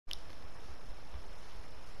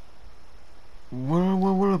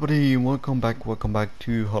Well, everybody, welcome back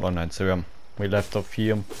to Hollow Knight. So, we left off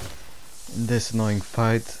here in this annoying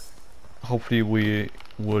fight. Hopefully we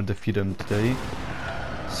will defeat him today.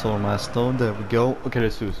 Soul Master, there we go. Okay,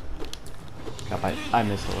 let's do this. Crap, I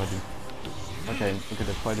missed already. Okay,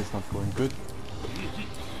 the fight is not going good.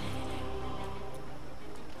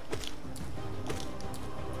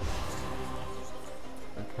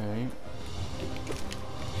 Okay.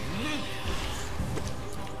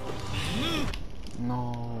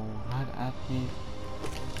 No, right at me.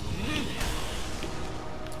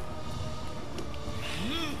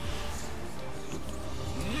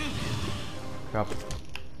 Crap.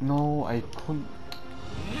 No, I couldn't.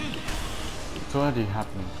 It's already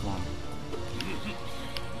happening, come on.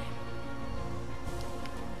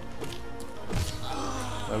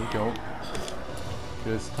 There we go.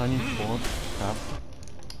 There's tiny fort. Crap.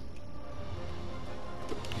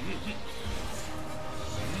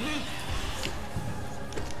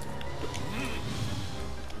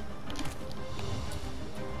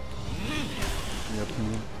 Yep,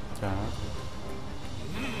 that.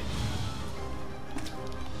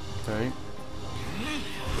 Okay.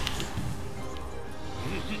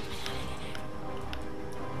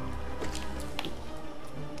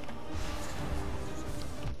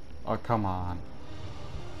 Oh, come on.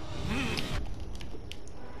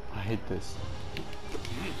 I hate this.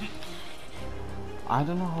 I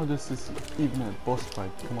don't know how this is even a boss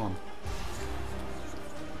fight, come on.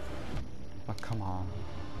 Oh, come on.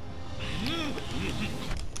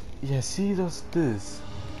 Yeah, see, he does this.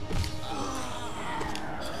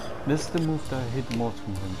 This is the move that I hate most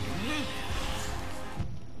from him.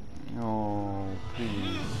 Oh,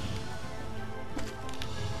 please.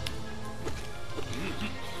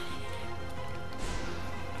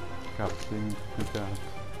 God, didn't do that.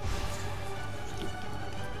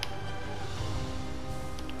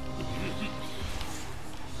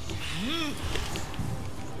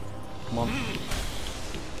 Come on.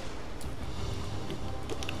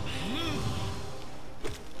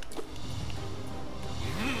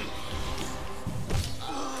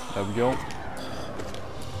 There we go.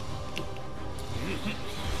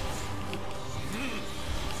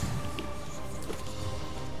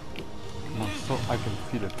 Come on, so I can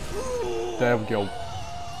feel it. There we go.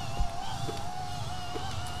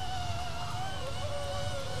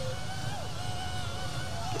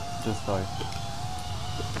 Just die.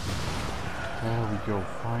 There we go,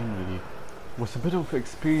 finally. With a bit of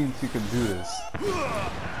experience you can do this.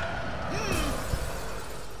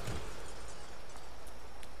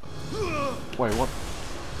 Wait, what?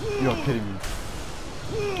 You're kidding me.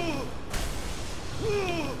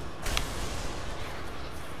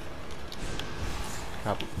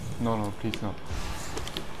 Crap. No, please no.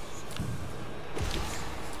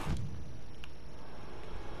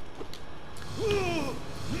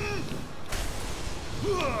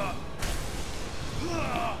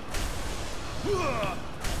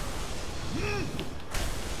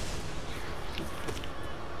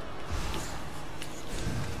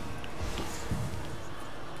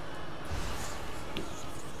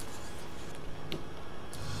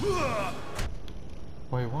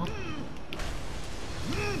 Wait, what?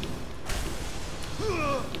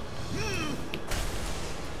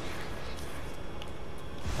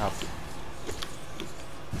 Crap.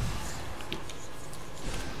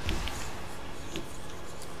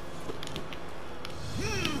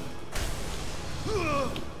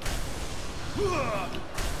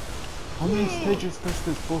 How many stages does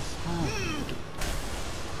this boss have?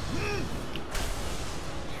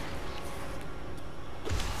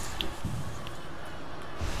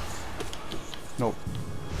 No.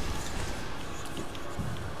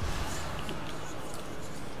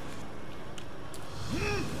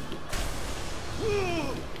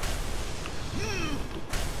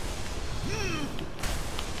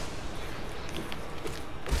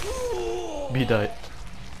 Be dead.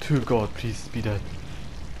 To God, please be dead.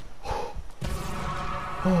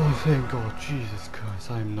 Oh, thank God. Jesus Christ,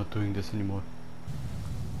 I'm not doing this anymore.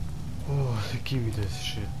 Oh, give me this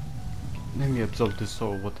shit. Let me absorb this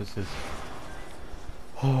soul, what this is.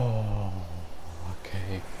 Oh,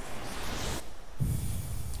 okay.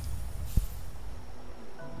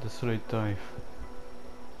 That's right, dive.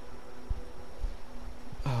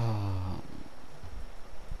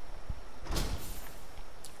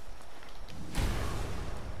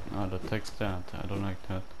 Oh, the text that. I don't like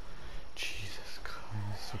that. Jesus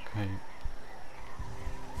Christ, okay.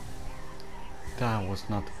 That was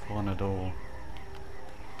not fun at all.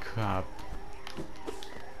 Crap.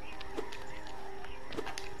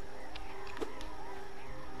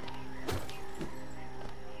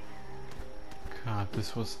 Crap,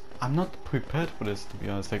 this was... I'm not prepared for this, to be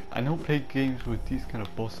honest. Like, I don't play games with these kind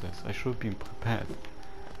of bosses. I should have been prepared.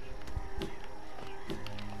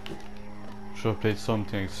 Should have played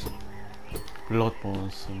something Bloodborne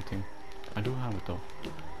or something. I do have it though.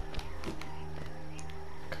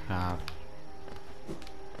 Crap.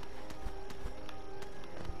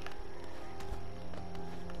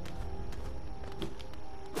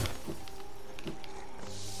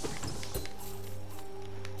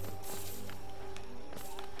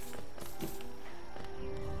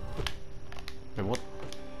 Wait, what?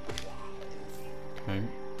 Okay.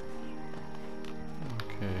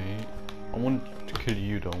 Okay. I want to kill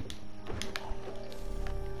you though.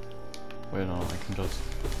 Wait, no, I can just...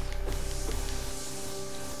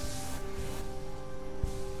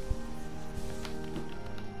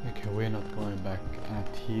 Okay, we're not going back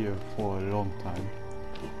at here for a long time.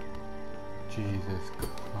 Jesus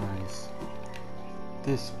Christ.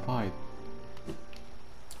 This fight.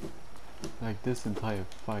 Like this entire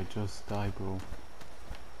fight just died, bro.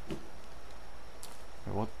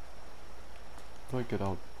 Wait, what? How do I get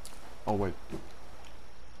out? Oh wait.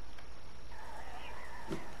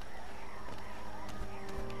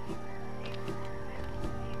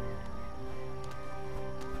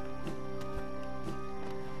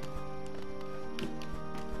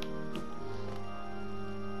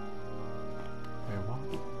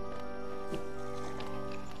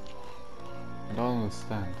 I don't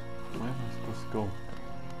understand. Where am I supposed to go?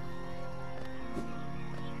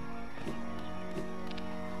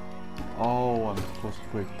 Oh, I'm supposed to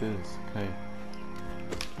break this. Okay.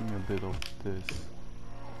 Give me a bit of this.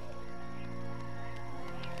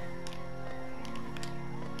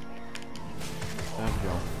 There we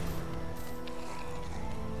go.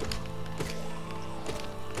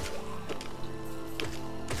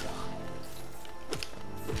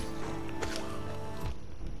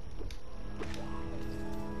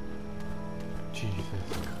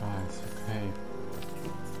 Jesus Christ, okay.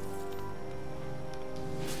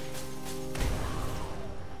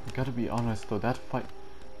 I gotta be honest though, that fight...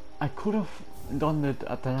 I could have done it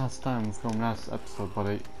at the last time from last episode, but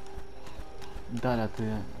I died at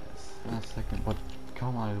the last second. But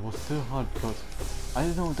come on, it was still hard because I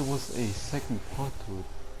didn't know there was a second part to it.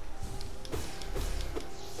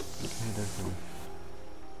 Okay, there's go.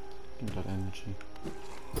 Give me that energy.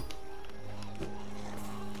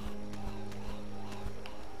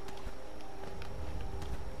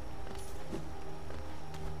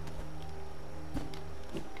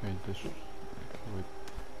 Okay, this... Okay, wait.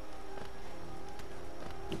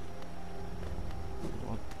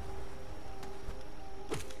 What?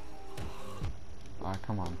 Ah,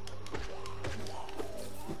 come on.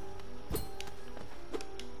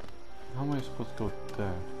 How am I supposed to go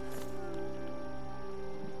there?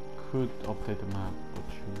 Could update the map, but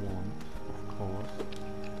you won't, of course.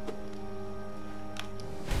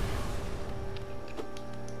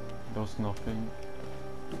 There's nothing.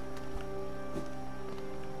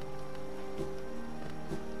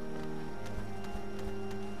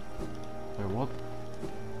 Wait, what?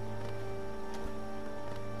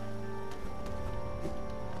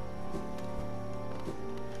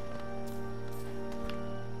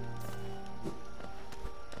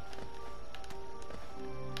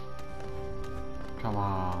 Come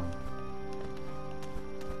on.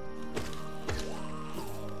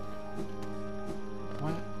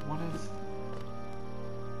 What is...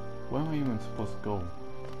 Where am I even supposed to go?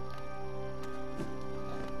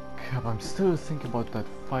 Crap, I'm still thinking about that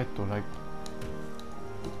fight though, like...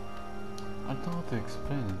 I don't know how to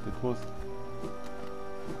explain it, it was...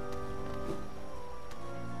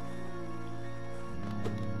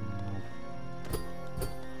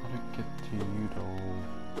 How do I get to you though?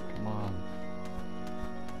 Come on.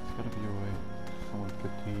 There's gotta be a way someone to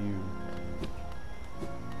get to you.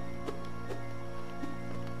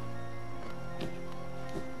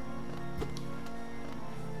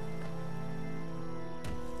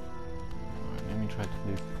 Alright, let me try to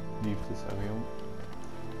leave this area.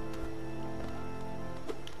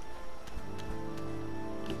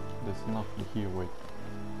 There's nothing here, wait.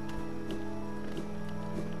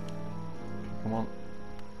 Come on.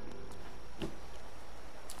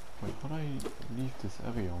 Wait, how do I leave this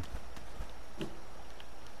area?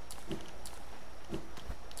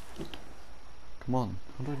 Come on,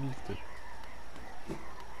 how do I leave it?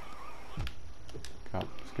 Crap,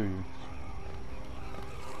 screw you.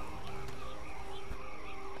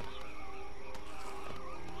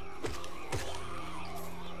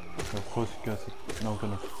 Of course you guys are not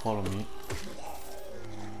gonna follow me.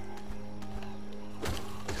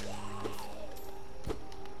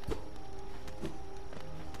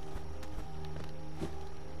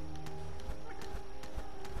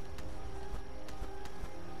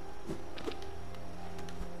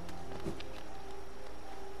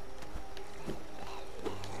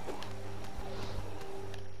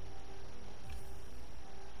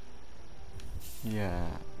 Yeah.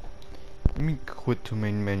 Let me quit to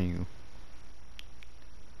main menu.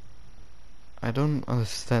 I don't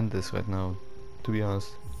understand this right now, to be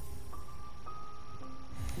honest.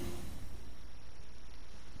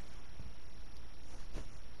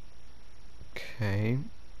 Okay.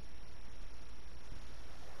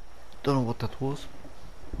 Don't know what that was.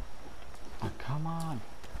 Ah, come on.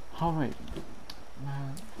 How am I...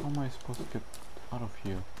 Man, how am I supposed to get out of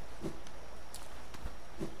here?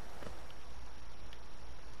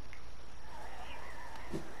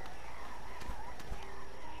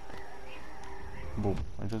 Boom.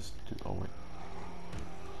 I just did... Oh, wait.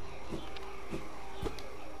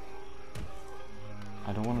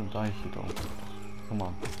 I don't want to die here, though. Come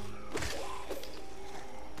on.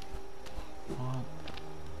 What?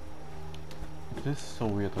 This is so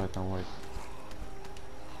weird right now, wait.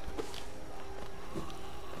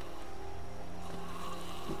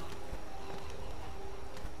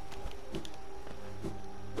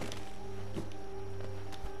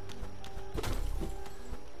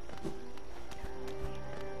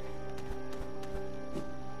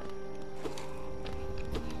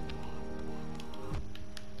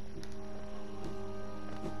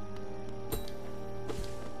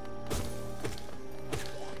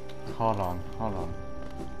 Hold on, hold on.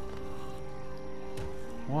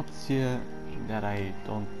 What's here that I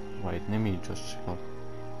don't... Wait, let me just check out.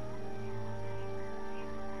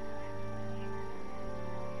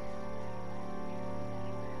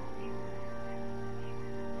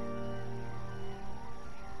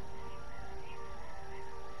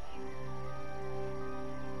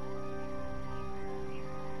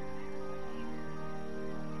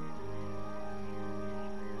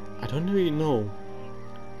 I don't really know.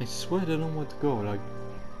 I swear I don't know where to go, like...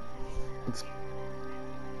 It's...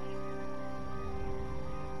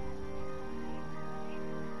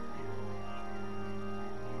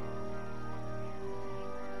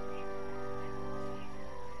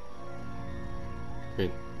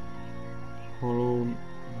 Wait. Hollow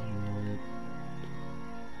Knight...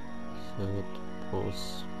 Third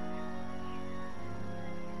boss...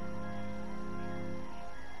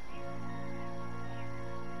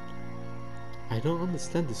 I don't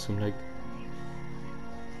understand this room, like...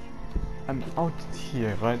 I'm out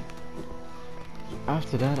here, right?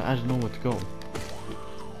 After that, I don't know where to go.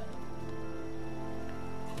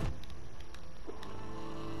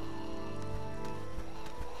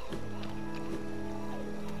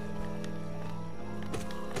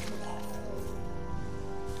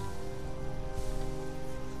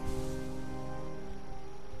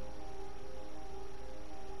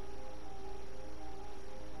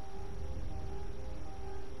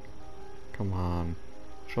 Come on,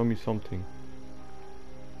 show me something.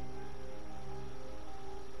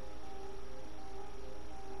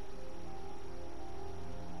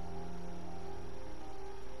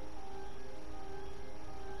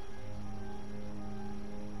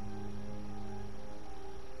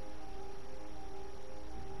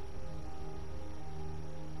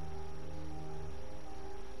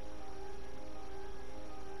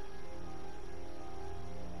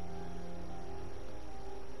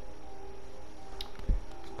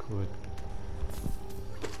 Good.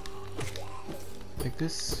 Like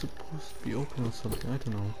this is supposed to be open or something, I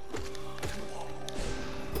don't know.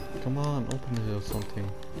 Come on, open it or something.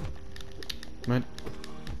 Man.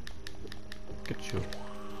 Get you.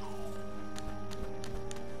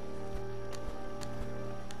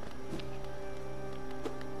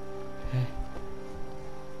 Hey.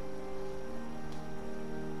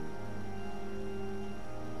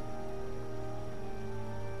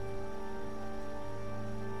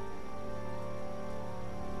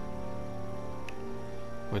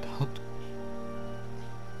 Wait, how to...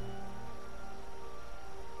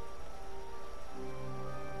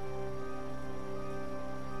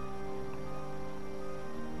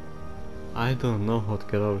 I don't know how to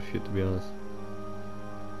get out of here, to be honest.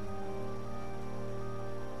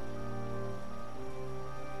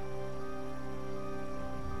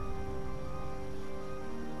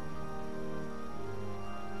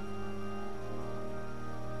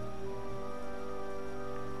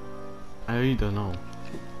 I really don't know.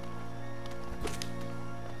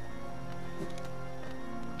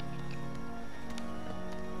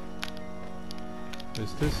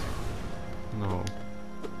 Is this? No.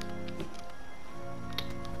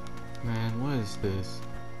 Man, what is this?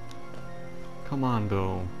 Come on,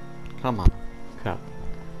 bro. Come on. Crap.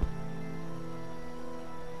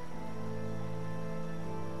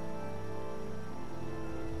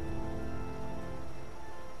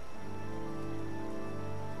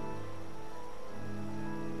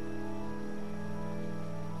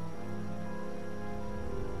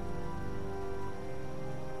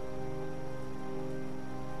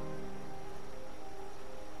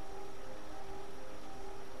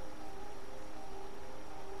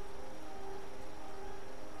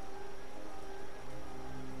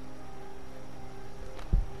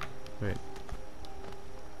 Wait.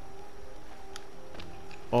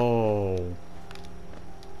 Oh.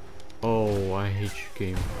 Oh, I hate you,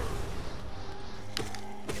 game.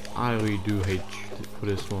 I really do hate you for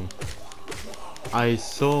this one. I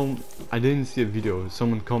didn't see a video.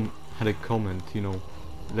 Someone had a comment, you know,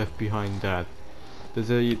 left behind that. There's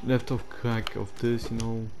a left of crack of this, you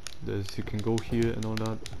know. There's you can go here and all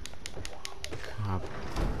that. Crap.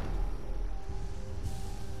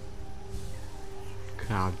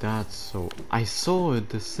 Crap, that's so. I saw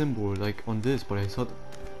the symbol like on this, but I thought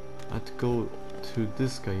I'd go to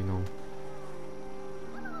this guy, you know.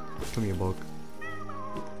 Come here, bug.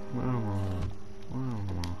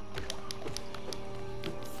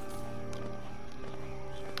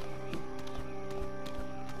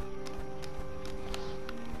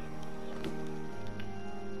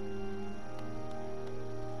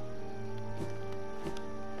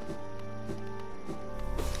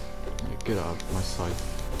 Get out of my sight.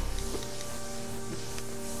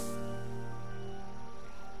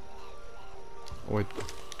 Wait.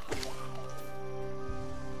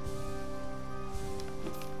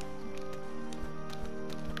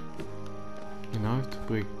 And now I have to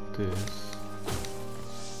break this.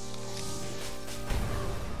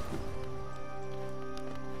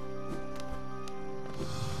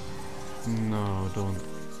 No, don't.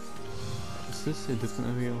 Is this a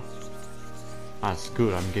different area? That's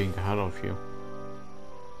good, I'm getting the hell out of here.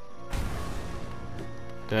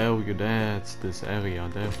 There we go, that's this area,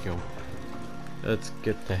 there we go. Let's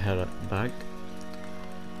get the hell back.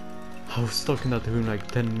 I was stuck in that room like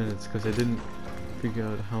 10 minutes because I didn't figure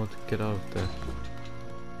out how to get out there.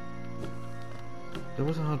 There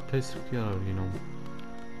was a hard place to get out, you know.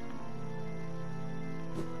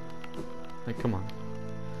 Like, come on.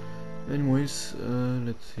 Anyways,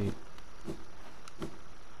 let's see.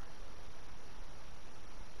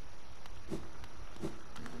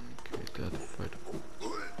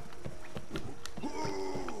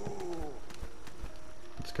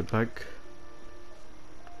 Let's get back.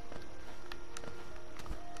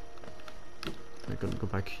 I gotta go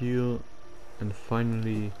back here, and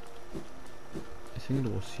finally, I think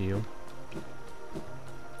it was here.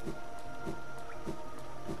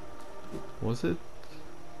 Was it?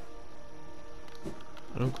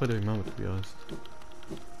 I don't quite remember, to be honest.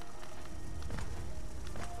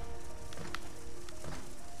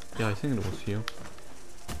 Yeah, I think it was here.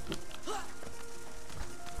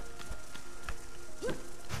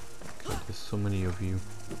 There's so many of you.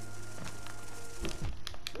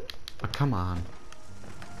 Oh, come on.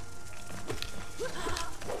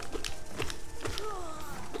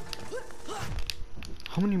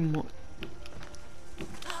 How many more?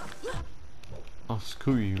 Oh,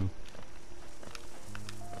 screw you.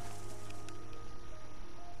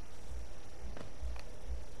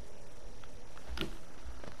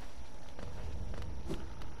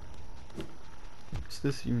 Is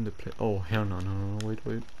this even the play? Oh, hell no, no, no, wait.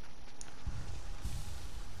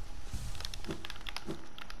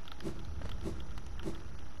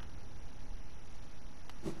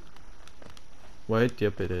 Wait,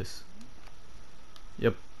 yep, it is.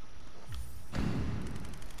 Yep.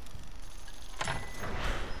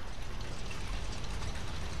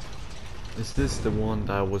 Is this the one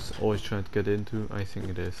that I was always trying to get into? I think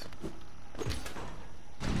it is.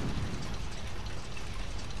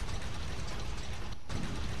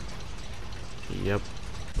 Yep.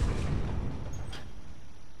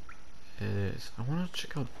 It is. I want to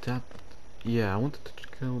check out that. Yeah, I wanted to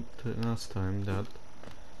check out last time that.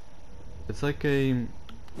 It's like a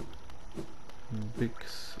big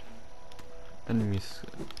enemy's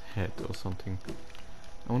head or something.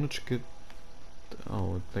 I want to check it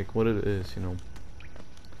out, like what it is, you know.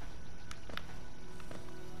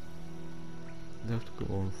 I have to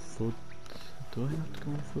go on foot. Do I have to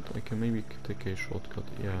go on foot? I can maybe take a shortcut.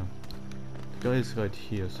 Yeah. The guy is right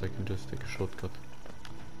here, so I can just take a shortcut.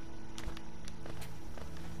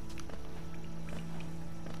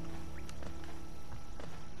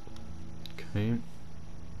 Okay.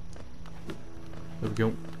 There we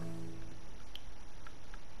go.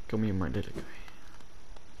 Come here, my little guy.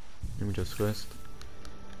 Let me just rest.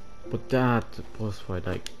 But that boss fight,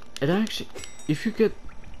 like, it actually, if you get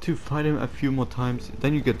to fight him a few more times,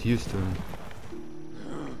 then you get used to him.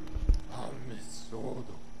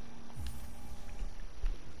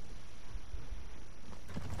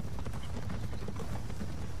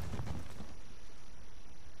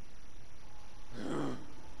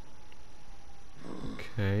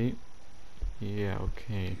 Okay. Yeah,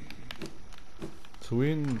 okay. So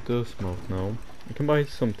we're in this mode now. I can buy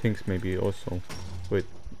some things maybe also. Wait,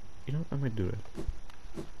 you know, I might do it.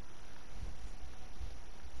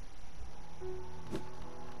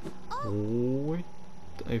 Wait,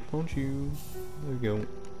 I found you. There we go.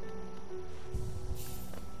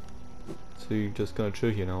 So you're just gonna chill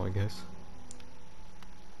here now, I guess.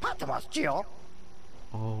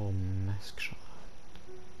 Oh, mask shot.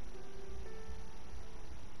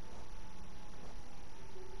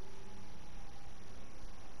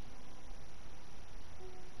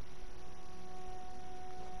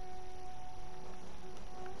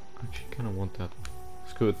 I actually kinda want that.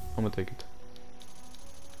 It's good, I'm gonna take it.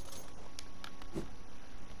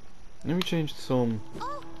 Let me change some.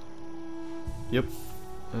 Yep.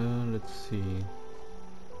 Let's see.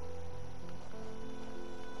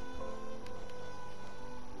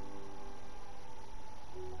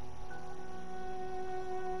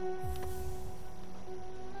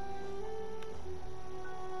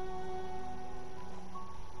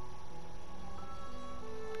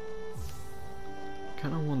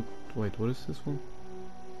 Kinda want. Wait, what is this one?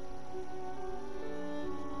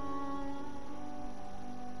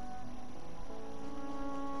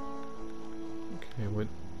 Okay, wait.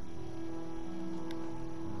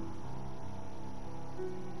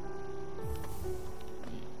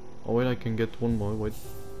 Oh wait, I can get one more, wait.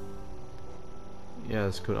 Yeah,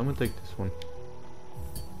 that's good. I'm gonna take this one.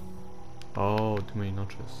 Oh, too many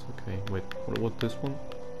notches. Okay, wait. What this one?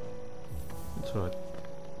 It's alright.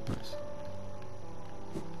 Nice.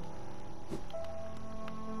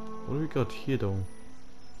 What do we got here though?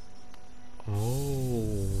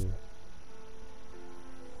 Oh.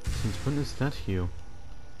 Since when is that here?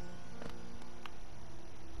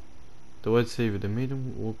 The White Savior, the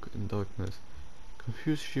maiden walk in darkness.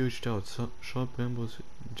 Confused, she reached out. Sharp brambles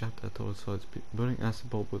jabbed at all sides. Burning acid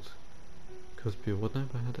bubbles. Cuspy, what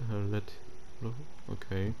never had her let low?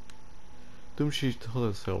 Okay. Doomed she told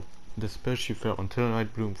herself. In despair she fell until a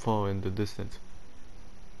light bloomed far in the distance.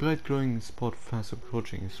 Bright glowing spot fast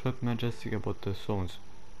approaching, swept majestic about the thorns.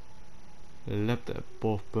 Leapt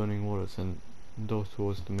above burning waters and dove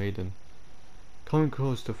towards the maiden. Coming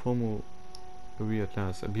close, the former away at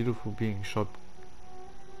last, a beautiful being, sharp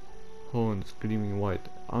horns gleaming white,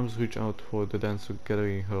 arms reach out for the dancer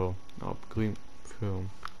gathering her up, green film.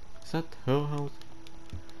 Is that her house?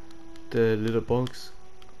 The little box?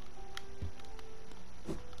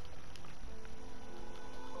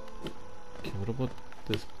 Okay, what about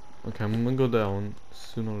this? Okay, I'm gonna go down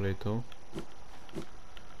sooner or later.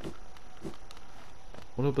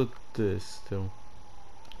 What about this still?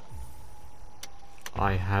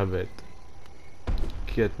 I have it.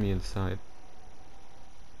 Get me inside.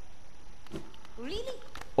 Really?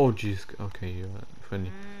 Oh jeez, okay, you're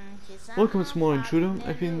friendly. Welcome, small intruder.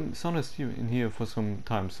 I've been sound asleep in here for some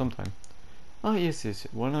time, sometime. Ah, yes,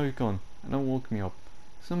 well now you're gone, and don't woke me up.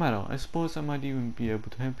 It's no matter, I suppose I might even be able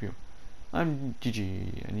to help you. I'm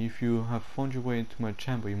Gigi, and if you have found your way into my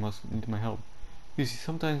chamber, you must need my help. You see,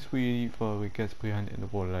 sometimes we leave our regrets behind in the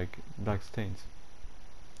wall like black stains.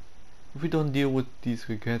 If we don't deal with these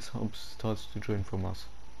regrets, hope starts to drain from us.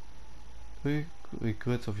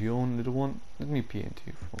 Regrets of your own, little one? Let me peer into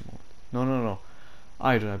you for a moment. No.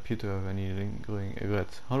 I don't appear to have any lingering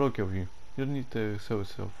regrets. How lucky of you. You don't need the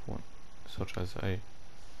service of one, such as I.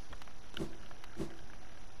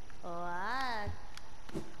 What?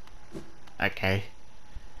 Okay.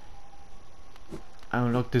 I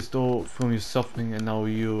unlocked this door from your suffering and now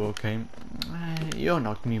you okay? You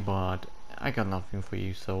unlocked me, but I got nothing for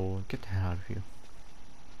you, so get the hell out of here.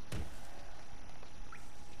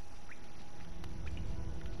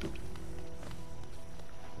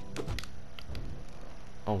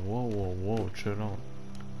 Oh, whoa, chill out.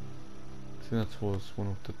 I think that was one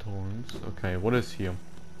of the thorns. Okay, what is here?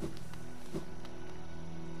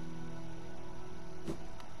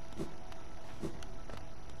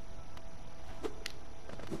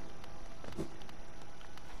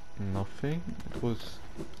 Nothing. It was.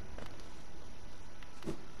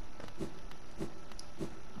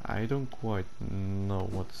 I don't quite know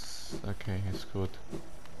what's. Okay, it's good.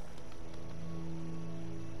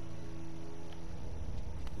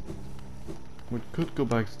 We could go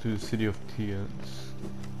back to the City of Tears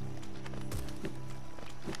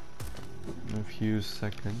in a few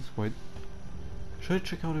seconds. Wait. Should I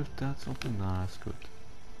check out if that's open? Nah, that's good.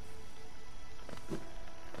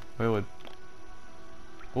 Wait.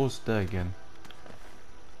 What was there again?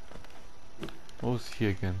 What was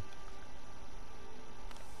here again?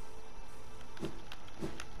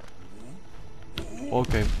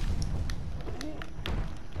 Okay.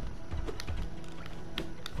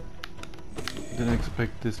 Didn't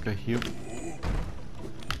expect this guy here.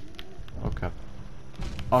 Okay.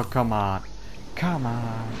 Oh, come on. Come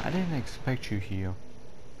on. I didn't expect you here.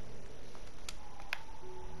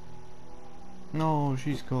 No,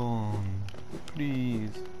 she's gone.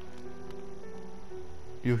 Please.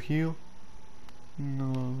 You here?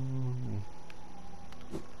 No.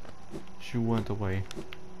 She went away.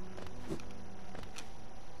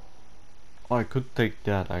 Oh, I could take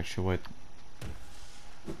that actually, wait.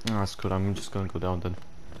 Ah, that's good, I'm just gonna go down then.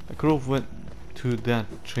 I could have went to that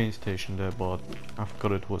train station there, but I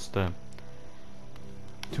forgot it was there.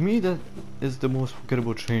 To me, that is the most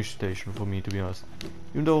forgettable train station for me, to be honest.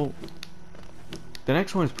 Even though the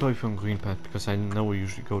next one is probably from Green Path, because I never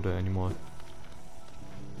usually go there anymore.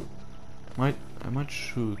 I might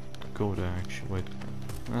should go there actually, wait.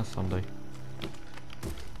 Someday.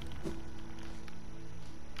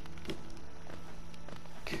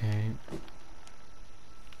 Okay.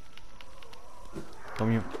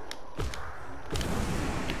 Come here.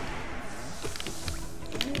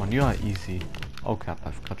 Come on, you are easy. Oh crap,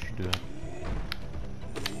 I forgot to do that.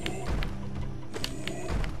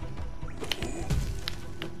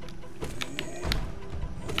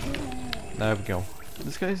 There we go.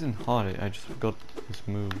 This guy isn't hard, I just forgot his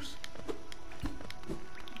moves.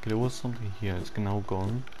 Okay, there was something here, it's now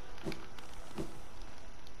gone.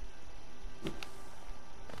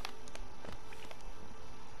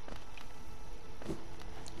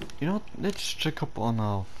 You know what, let's check up on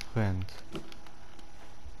our friend.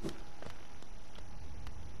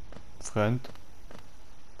 Friend?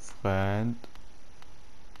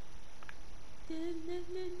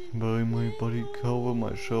 Bury my body, cover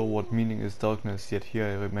my show, what meaning is darkness, yet here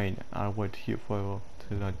I remain. I'll wait here forever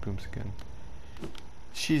till light blooms again.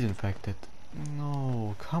 She's infected.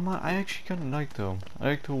 No, come on, I actually kinda liked her. I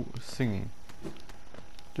liked her singing.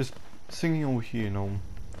 Just singing over here, you know.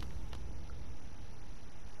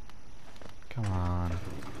 Come on.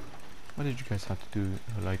 Why did you guys have to do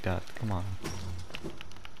her like that? Come on.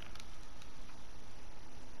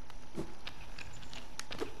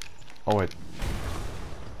 Oh wait.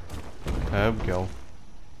 There we go.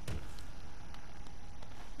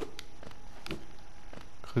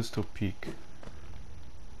 Crystal Peak.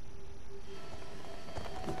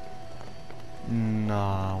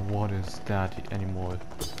 Nah, what is that anymore?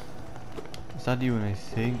 Is that even a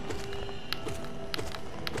thing?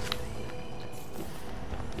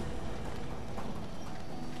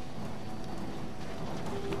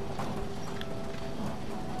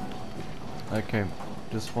 Okay,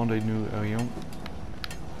 just found a new area.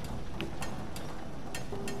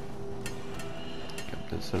 Okay,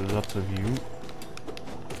 there's a lot of you.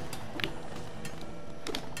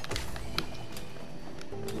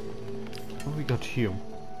 What we got here?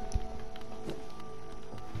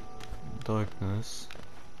 Darkness.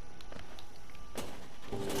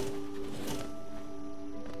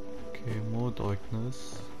 Okay, more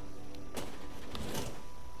darkness.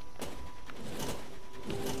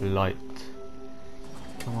 Light.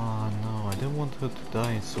 Come on, no, I didn't want her to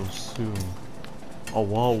die so soon. Oh,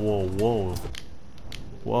 whoa, whoa, whoa.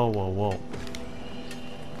 Whoa, whoa, whoa.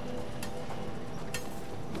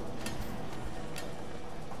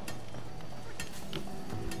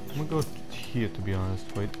 I'm gonna go here to be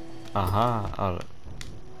honest, wait. Aha,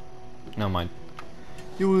 never mind.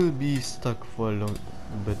 You will be stuck for a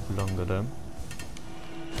bit longer then.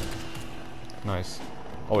 Nice.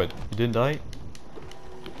 Oh wait, you didn't die?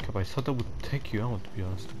 Okay, I thought I would take you out to be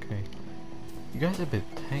honest, okay. You guys are a bit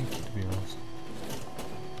tanky to be honest.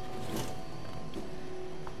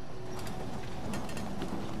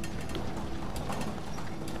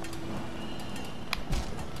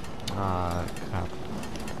 Ah, crap.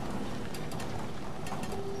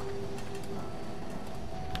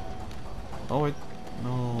 Oh wait,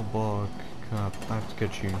 no, bug, crap, I have to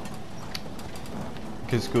catch you.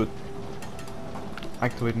 Okay, it's good.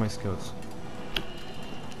 Activate my skills.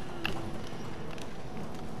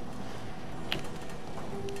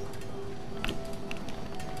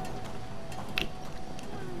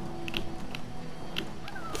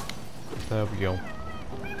 There we go.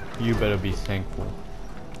 You better be thankful.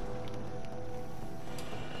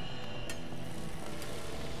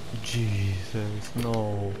 Jesus,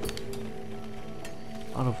 no.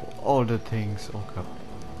 Out of all the things, oh crap.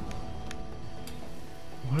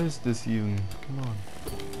 What is this even? Come on.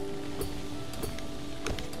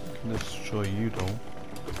 I can destroy you though.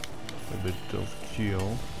 A bit of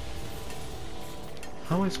geo.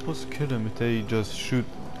 How am I supposed to kill them if they just shoot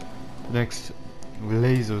next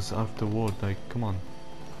lasers afterward? Like, come on.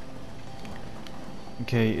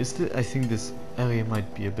 Okay, I think this area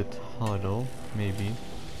might be a bit harder, maybe.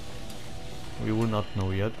 We will not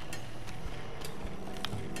know yet.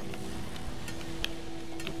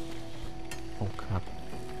 Oh crap.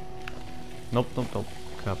 Nope, nope, nope.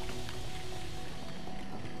 Crap.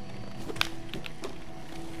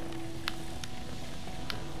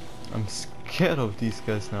 I'm scared of these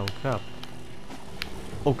guys now, crap.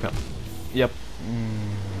 Okay. Yep.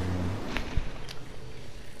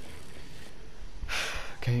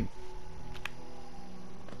 Okay.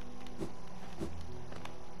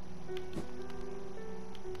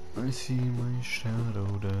 I see my shadow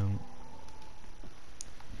down.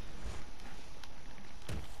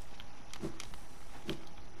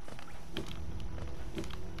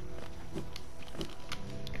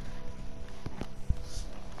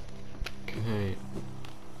 Okay.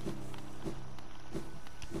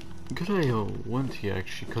 Good I went here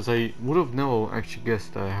actually, because I would have never actually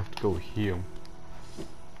guessed that I have to go here.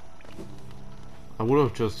 I would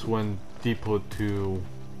have just went deeper to,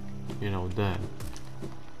 you know, there.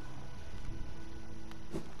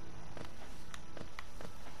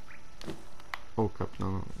 Oh crap,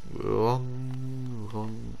 no,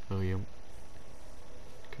 wrong area.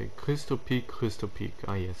 Okay, Crystal Peak,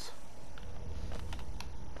 ah yes.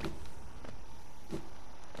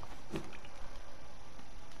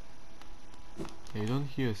 You don't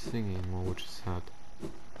hear a thing anymore, which is sad.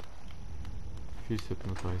 She's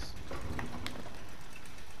hypnotized.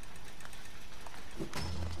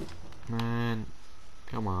 Man,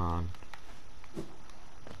 come on.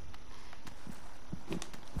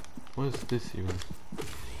 What is this even?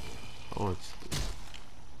 Oh, it's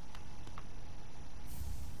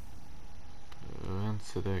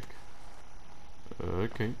Rancid.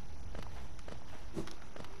 Okay.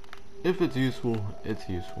 If it's useful, it's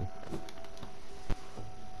useful.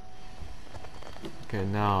 Okay,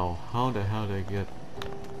 now, how the hell do I get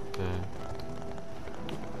there?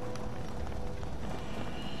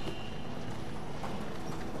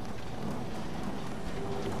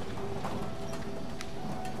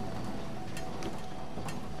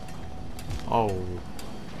 Oh.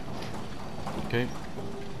 Okay.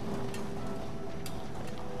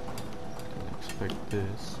 Didn't expect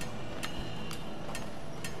this.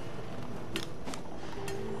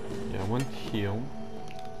 Yeah, I went here.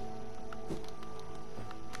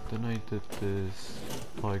 Then I did this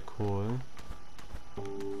parkour.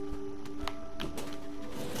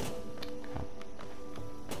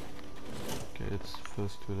 Okay, let's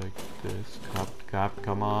first do like this. Cap,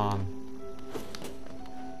 come on.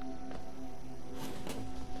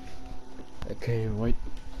 Okay, wait.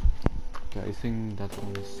 Okay, I think that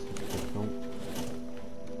one is no.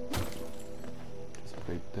 Let's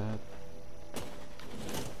break that.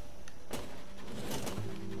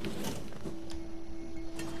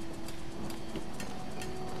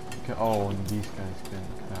 Okay, oh, and these guys can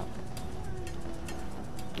crap.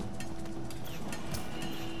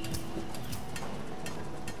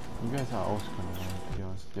 You guys are also kind of annoying, to be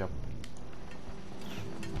honest. Yep.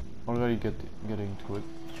 Already getting to it.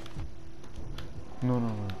 No,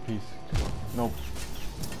 please. Nope.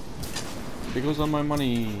 Because of my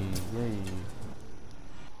money. Yay.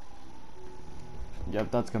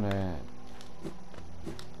 Yep, that's gonna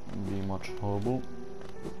be much horrible.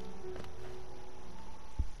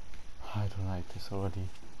 I don't like this already.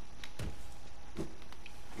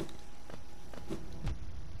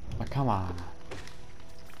 Oh, come on.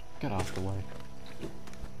 Get out of the way.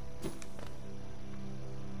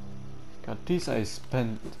 God, these I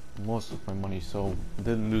spent most of my money, so I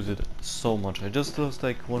didn't lose it so much. I just lost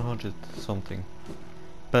like 100 something.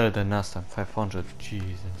 Better than last time, 500.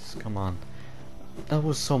 Jesus, come on. That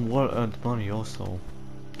was some well-earned money also.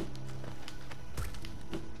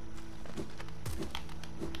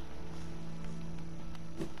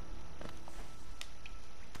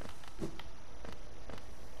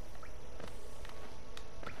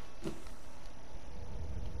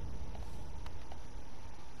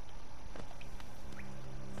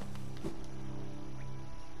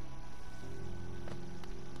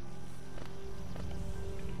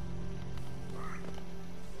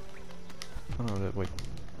 Oh no, wait.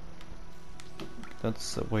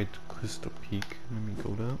 That's the way to Crystal Peak. Let me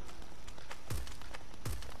go there.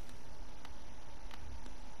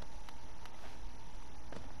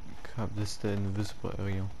 Crap, this is the invisible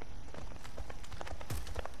area.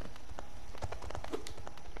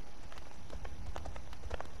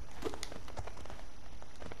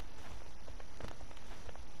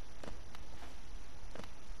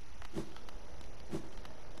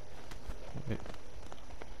 Wait.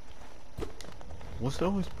 Was it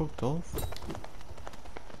always blocked off?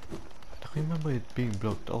 I don't remember it being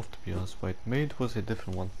blocked off, to be honest. Wait, maybe it was a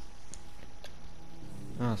different one.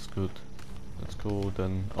 That's good. Let's go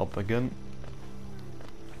then up again.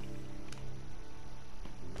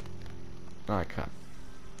 Ah, crap.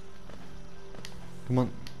 Come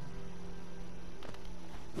on.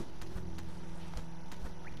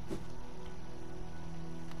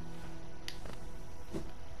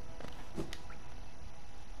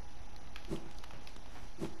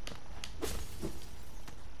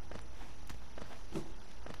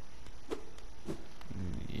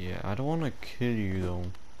 I don't wanna kill you though.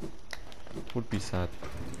 Would be sad.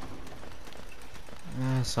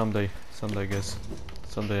 Someday I guess.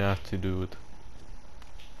 Someday I have to do it.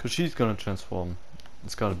 Cause she's gonna transform.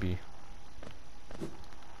 It's gotta be.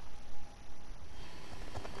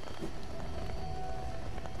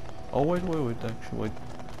 Oh wait, actually wait.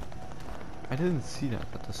 I didn't see that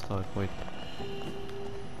at the start, wait.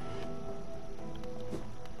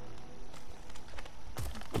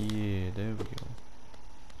 Yeah, there we go.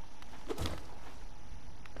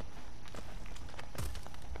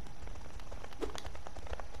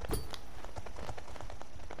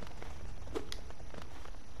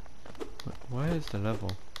 Where is the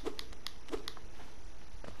level?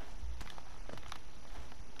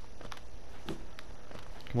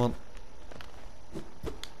 Come on.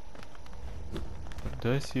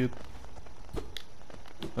 Did I see it?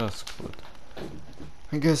 That's good.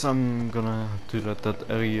 I guess I'm gonna have to let that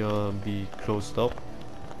area be closed up.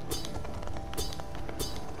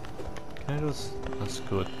 Can I just... That's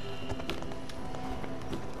good.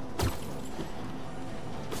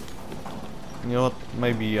 You know what?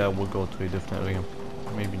 Maybe I will go to a different area.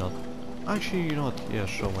 Maybe not. Actually, you know what? Yeah,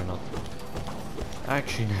 sure, why not?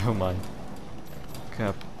 Actually, never mind.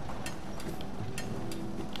 Cap.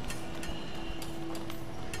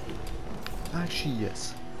 Actually,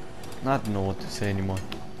 yes. I don't know what to say anymore.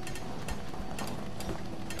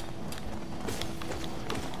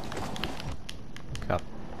 Cap.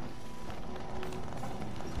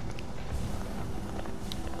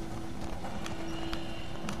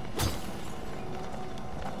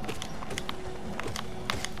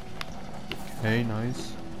 Okay,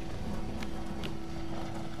 nice.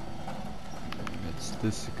 It's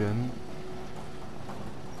this again.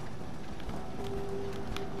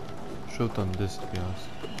 Should've done this to be honest.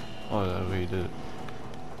 Oh, I already did it.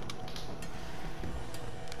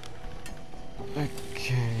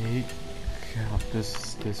 Okay. God,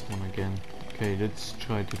 this one again. Okay, let's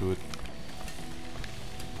try to do it.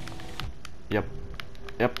 Yep.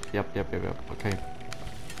 Okay.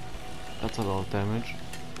 That's a lot of damage.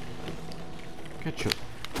 Catch up.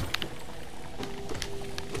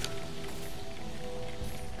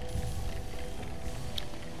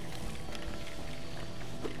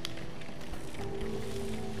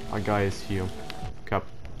 Our guy is here. Cap.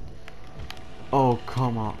 Oh,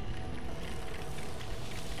 come on.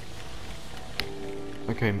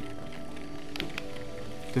 Okay.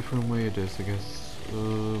 Different way it is, I guess.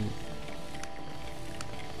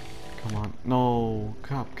 Come on. No.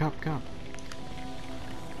 Cap.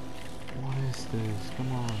 What is this?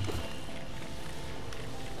 Come on.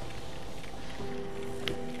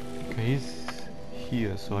 Okay, he's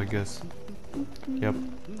here, so I guess. Yep.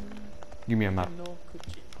 Give me a map.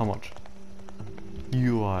 How much?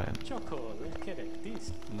 You are in.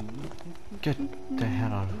 Get the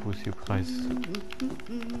hell out of with your price.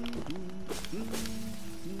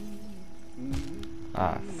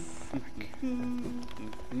 Ah, fuck.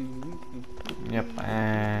 Yep,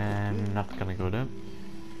 I'm not gonna go there.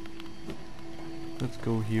 Let's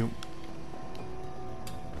go here.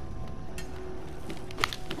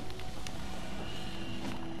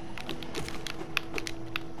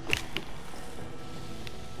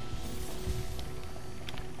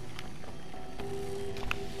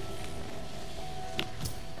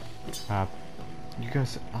 You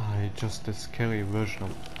guys are just a scary version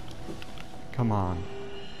of... Come on.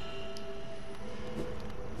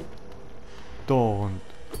 Don't.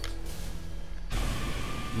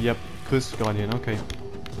 Yep, Chris Guardian, okay.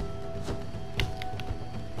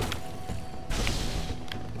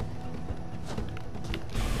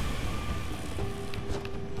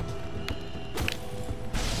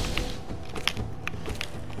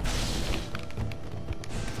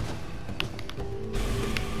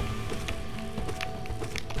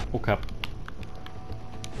 Okay.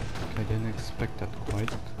 I didn't expect that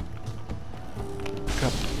quite.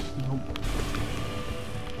 Okay. Nope.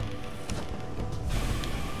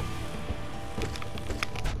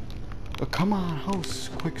 Oh, come on, how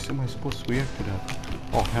quick am I supposed to react to that?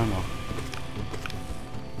 Oh, hell no.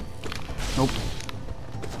 Nope.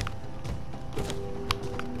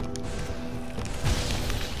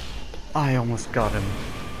 I almost got him.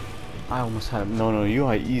 I almost had him. No, you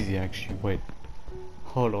are easy actually. Wait.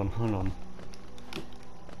 Hold on.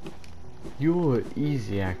 You were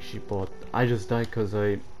easy actually, but I just died because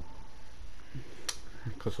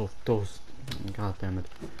of those. God damn it.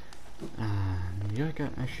 You're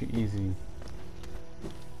actually easy.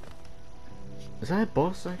 Is that a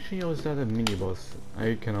boss actually, or is that a mini boss?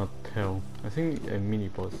 I cannot tell. I think a mini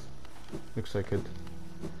boss. Looks like it.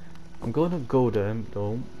 I'm gonna go there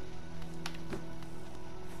though.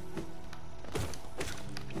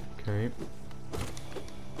 Okay.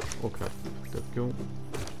 Okay, let's go.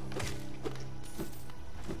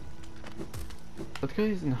 That guy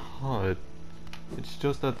isn't hard. It's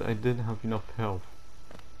just that I didn't have enough health.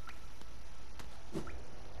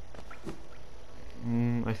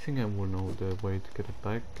 I think I will know the way to get it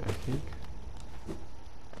back, I think.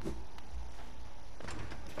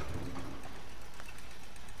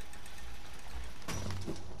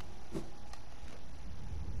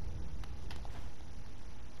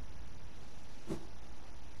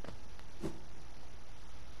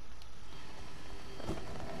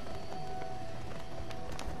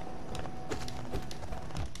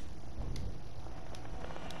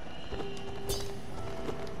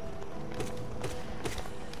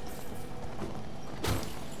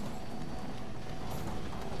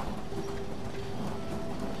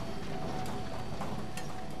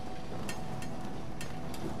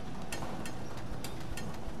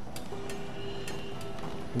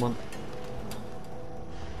 Come on.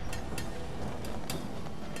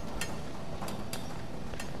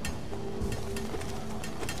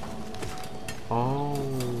 Oh,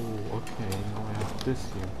 okay, now I have this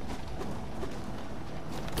here.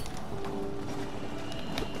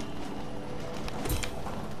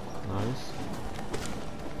 Nice.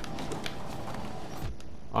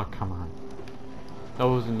 Oh, come on. That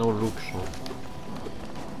was a no-look shot.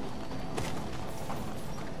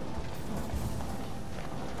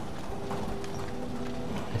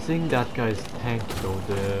 I think that guy's tank though,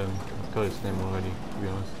 I forgot his name already, to be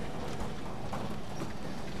honest.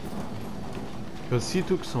 Because he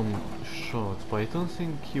took some shots, but I don't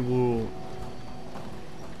think he will...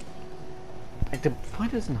 Like, the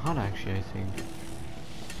fight isn't hard actually, I think.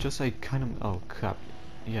 Just I kind of... Oh crap.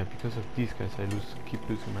 Yeah, because of these guys I keep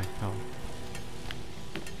losing my health.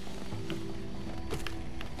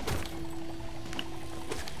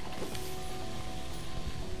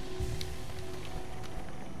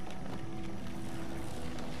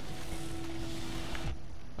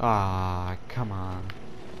 Ah, come on.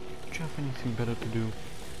 Do you have anything better to do?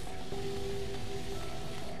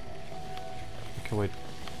 Okay, wait.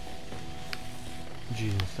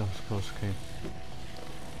 Jesus, that was close, okay.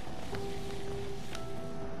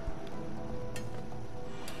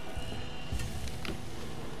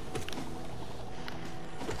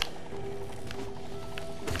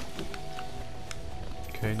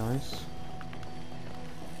 Okay, nice.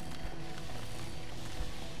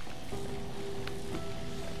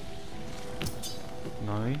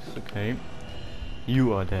 Nice, okay.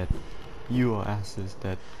 You are dead. Your ass is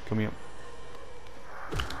dead. Come here.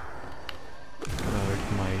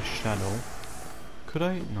 My shadow. Could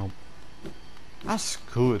I? No. That's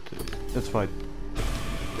good. That's fine.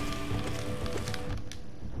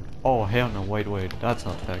 Oh hell no, wait, that's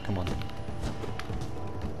not fair, come on.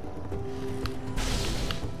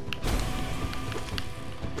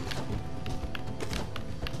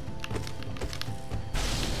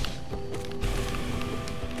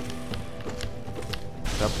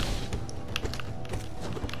 Yep.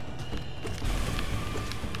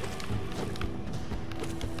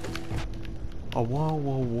 Oh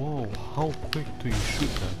whoa, how quick do you shoot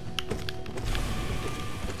that?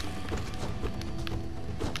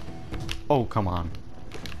 Oh come on.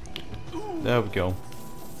 There we go.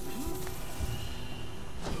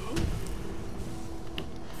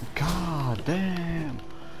 God damn!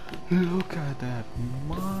 Look at that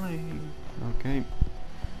money! Okay.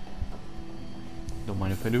 Don't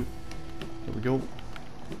mind if I do. There we go.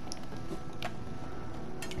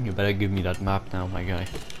 You better give me that map now, my guy.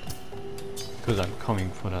 Because I'm coming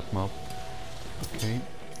for that map. Okay.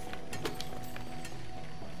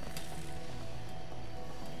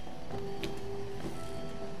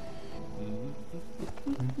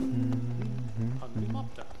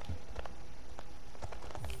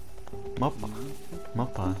 Mappa.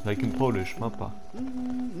 Mappa, like in Polish, mappa.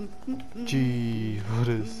 Gee, what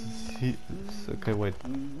is he? Okay, wait.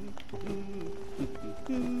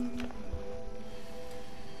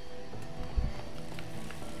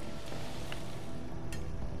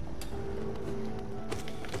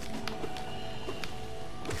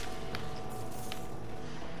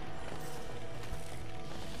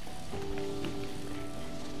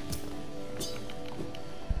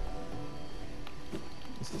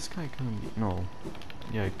 This guy gonna be... No.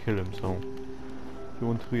 Yeah, I kill him, so... He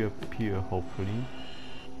won't reappear, hopefully.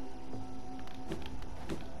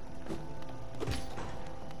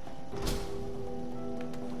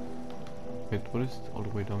 Wait, what is it all the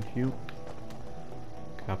way down here?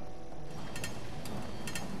 Cap.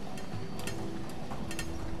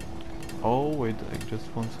 Oh, wait, I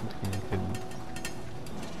just want something hidden.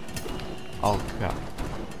 Oh, crap.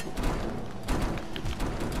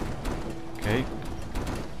 Okay.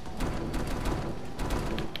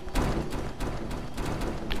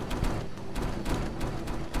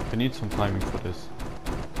 I need some timing for this.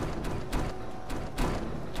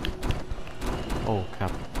 Oh,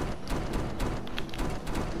 cap.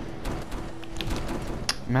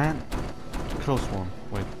 Man, close one.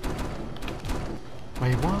 Wait.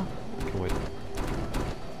 Wait, what? Okay, wait.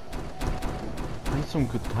 I need some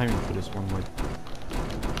good timing for this one. Wait.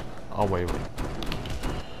 Oh, wait.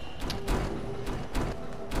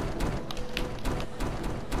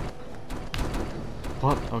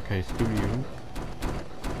 What? Okay, screw you.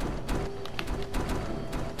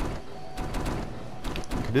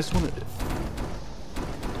 Okay, this one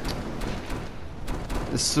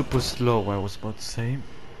is super slow, I was about to say.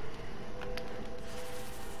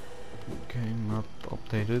 Okay, map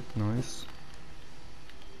updated, nice.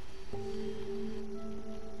 You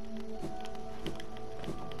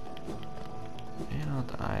know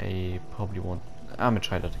what, I probably won't. I'm gonna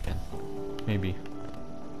try that again. Maybe.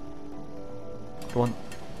 Go on,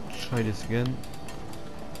 try this again.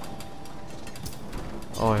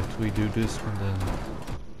 Oh, I have to redo this one then.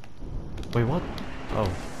 Wait, what? Oh.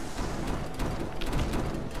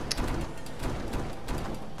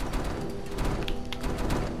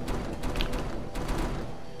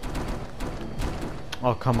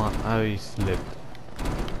 Oh, come on, I slipped.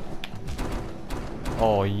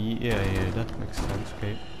 Oh, yeah, that makes sense,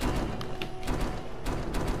 okay.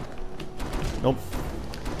 Nope.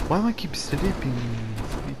 Why do I keep sleeping?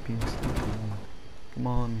 Come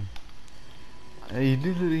on. I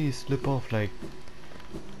literally slip off like...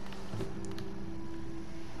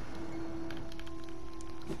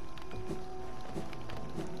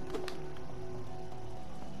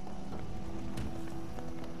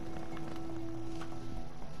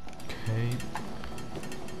 Okay.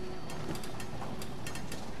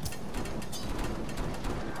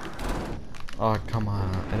 Oh, come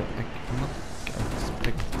on. I'm not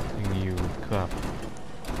expecting you. Crap.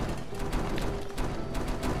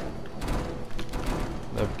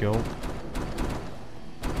 There we go.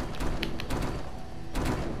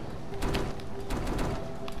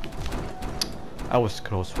 I was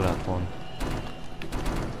close for that one.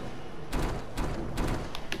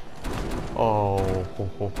 Oh,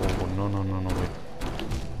 no, wait.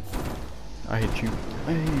 I hate you.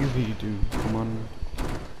 I really do. Come on.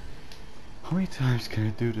 How many times can I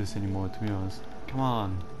do this anymore, to be honest? Come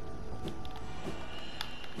on.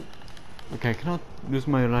 Okay, I cannot lose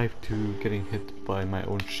my life to getting hit by my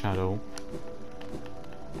own shadow.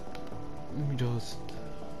 Let me just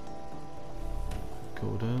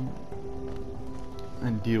go down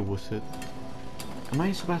and deal with it. Am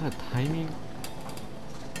I so bad at timing?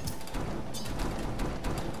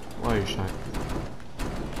 Why are you shy?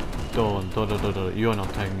 Don't. You're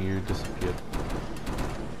not timing, you disappeared.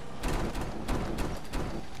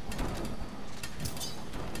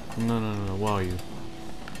 No, where are you?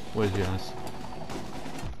 Where's your ass?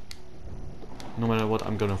 No matter what,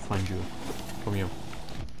 I'm gonna find you. Come here.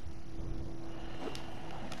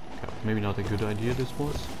 Okay, maybe not a good idea this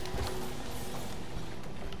was.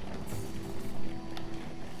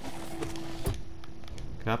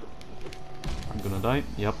 Cap. I'm gonna die.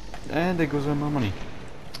 Yep. And there goes all my money.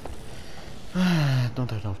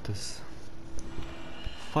 Don't I love this?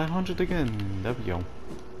 500 again. There we go.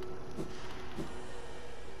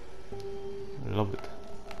 Love it.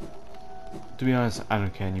 To be honest, I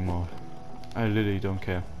don't care anymore. I literally don't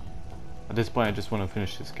care. At this point, I just want to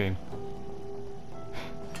finish this game.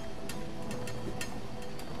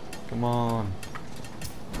 Come on.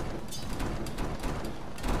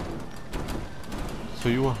 So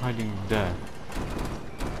you were hiding there?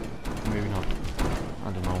 Maybe not.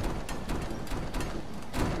 I don't know.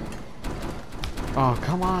 Oh,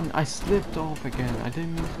 come on! I slipped off again. I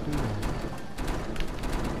didn't mean to do that.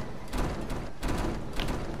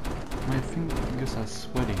 My fingers are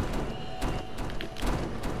sweaty.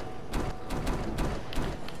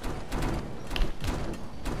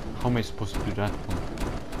 How am I supposed to do that one?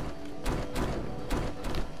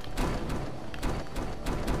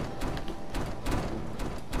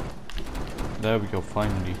 There we go,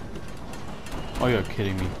 finally. Oh, you're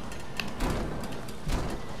kidding me.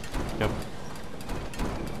 Yep.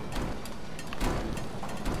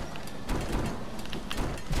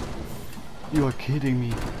 You are kidding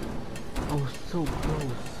me. I was so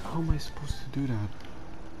close. How am I supposed to do that?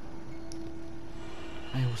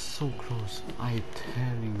 I was so close. I'm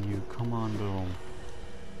telling you. Come on, bro.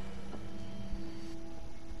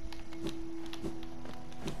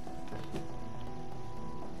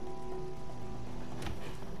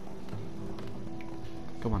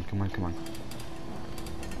 Come on.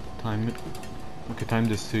 Time it. Okay, time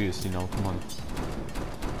this seriously now, come on.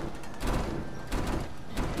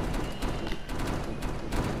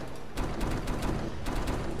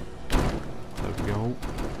 There we go.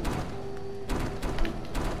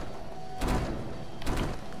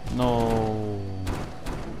 No.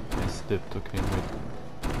 I slipped, okay, wait.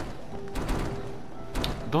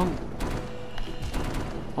 Don't.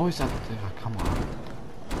 Oh, is that there? Come on.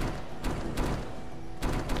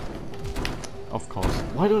 Of course.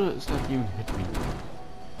 Why does that even hit me?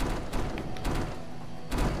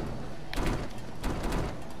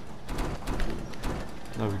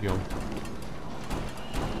 There we go.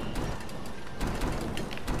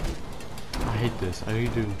 I hate this, I really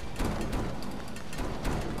do.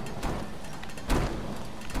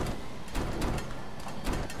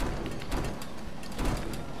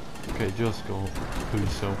 Okay, just go screw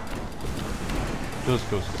yourself. Just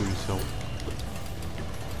go screw yourself.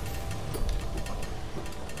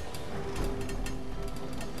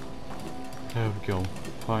 There we go,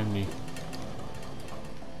 finally.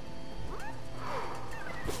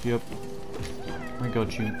 Yep, I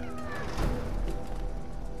got you.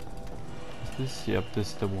 Is this? Yep, this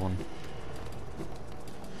is the one.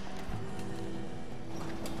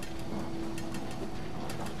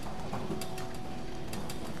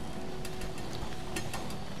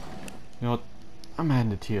 You know what? I'm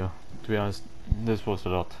ended here. To be honest, this was a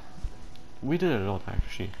lot. We did a lot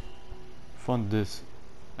actually. Found this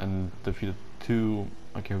and defeated two.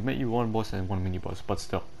 Okay, maybe one boss and one mini boss, but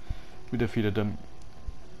still, we defeated them.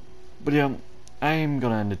 But yeah, I'm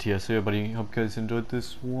gonna end it here. So everybody, hope you guys enjoyed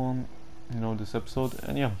this one, this episode,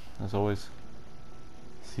 and yeah, as always,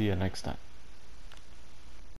 see you next time.